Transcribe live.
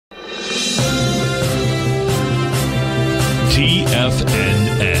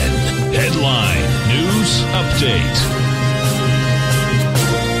TFNN. Headline News Update.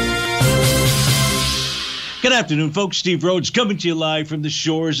 Good afternoon, folks. Steve Rhodes coming to you live from the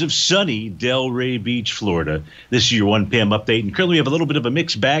shores of sunny Delray Beach, Florida. This is your 1 p.m. update, and currently we have a little bit of a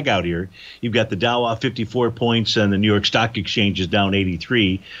mixed bag out here. You've got the Dow off 54 points, and the New York Stock Exchange is down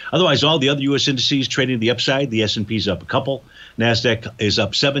 83. Otherwise, all the other U.S. indices trading the upside. The S&P's up a couple. NASDAQ is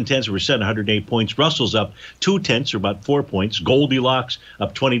up 0.7. We're set 108 points. Russell's up 0.2, or about 4 points. Goldilocks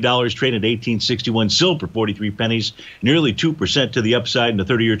up $20, trading at 18.61. Silver 43 pennies, nearly 2% to the upside. And the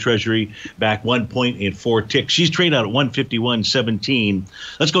 30-year Treasury back 1 point and 4 ticks. She's trading out at 151.17.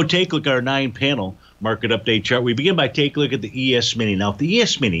 Let's go take a look at our 9-panel market update chart. We begin by taking a look at the ES Mini. Now, if the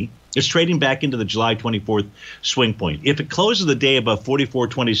ES Mini is trading back into the July 24th swing point, if it closes the day above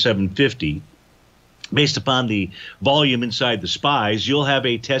 44.2750, based upon the volume inside the SPYs, you'll have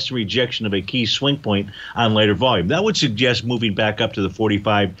a test and rejection of a key swing point on later volume. That would suggest moving back up to the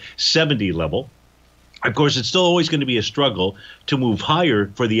 45.70 level. Of course, it's still always going to be a struggle to move higher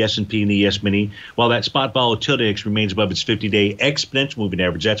for the S&P and the ES Mini, while that spot volatility index remains above its 50-day exponential moving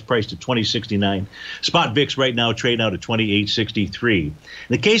average. That's priced at 20.69. Spot VIX right now trading out at 28.63. In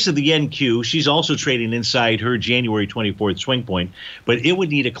the case of the NQ, she's also trading inside her January 24th swing point, but it would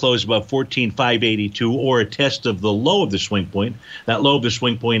need to close above 14.582 or a test of the low of the swing point. That low of the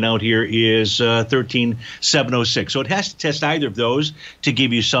swing point out here is 13.706. So it has to test either of those to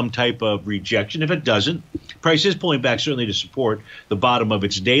give you some type of rejection. If it doesn't, price is pulling back certainly to support the bottom of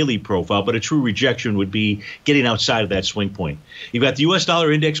its daily profile, but a true rejection would be getting outside of that swing point. You've got the U.S.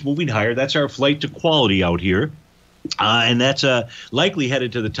 dollar index moving higher. That's our flight to quality out here, and that's likely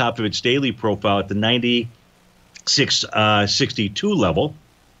headed to the top of its daily profile at the 96.62 level.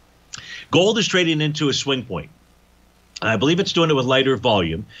 Gold is trading into a swing point. I believe it's doing it with lighter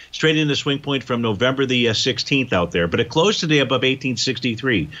volume. It's trading in the swing point from November the 16th out there, but it closed today above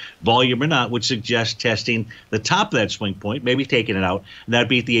 1863. Volume or not would suggest testing the top of that swing point, maybe taking it out, and that'd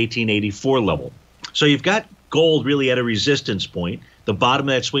be at the 1884 level. So you've got gold really at a resistance point, the bottom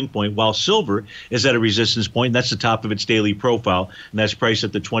of that swing point, while silver is at a resistance point, and that's the top of its daily profile, and that's priced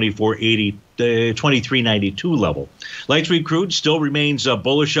at the 23.92 level. Light sweet crude still remains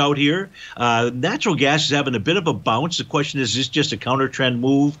bullish out here. Natural gas is having a bit of a bounce. The question is this just a counter trend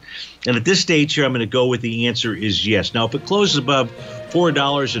move? And at this stage here, I'm going to go with the answer is yes. Now, if it closes above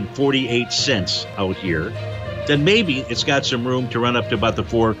 $4.48 out here, then maybe it's got some room to run up to about the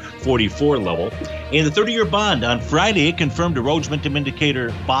 444 level. And the 30-year bond on Friday, it confirmed a Rhodes momentum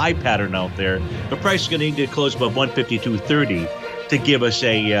indicator buy pattern out there. The price is going to need to close above 152.30 to give us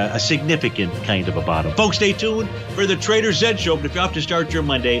a significant kind of a bottom. Folks, stay tuned for the Trader's Edge Show. But if you have to start your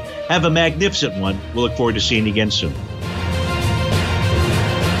Monday, have a magnificent one. We'll look forward to seeing you again soon.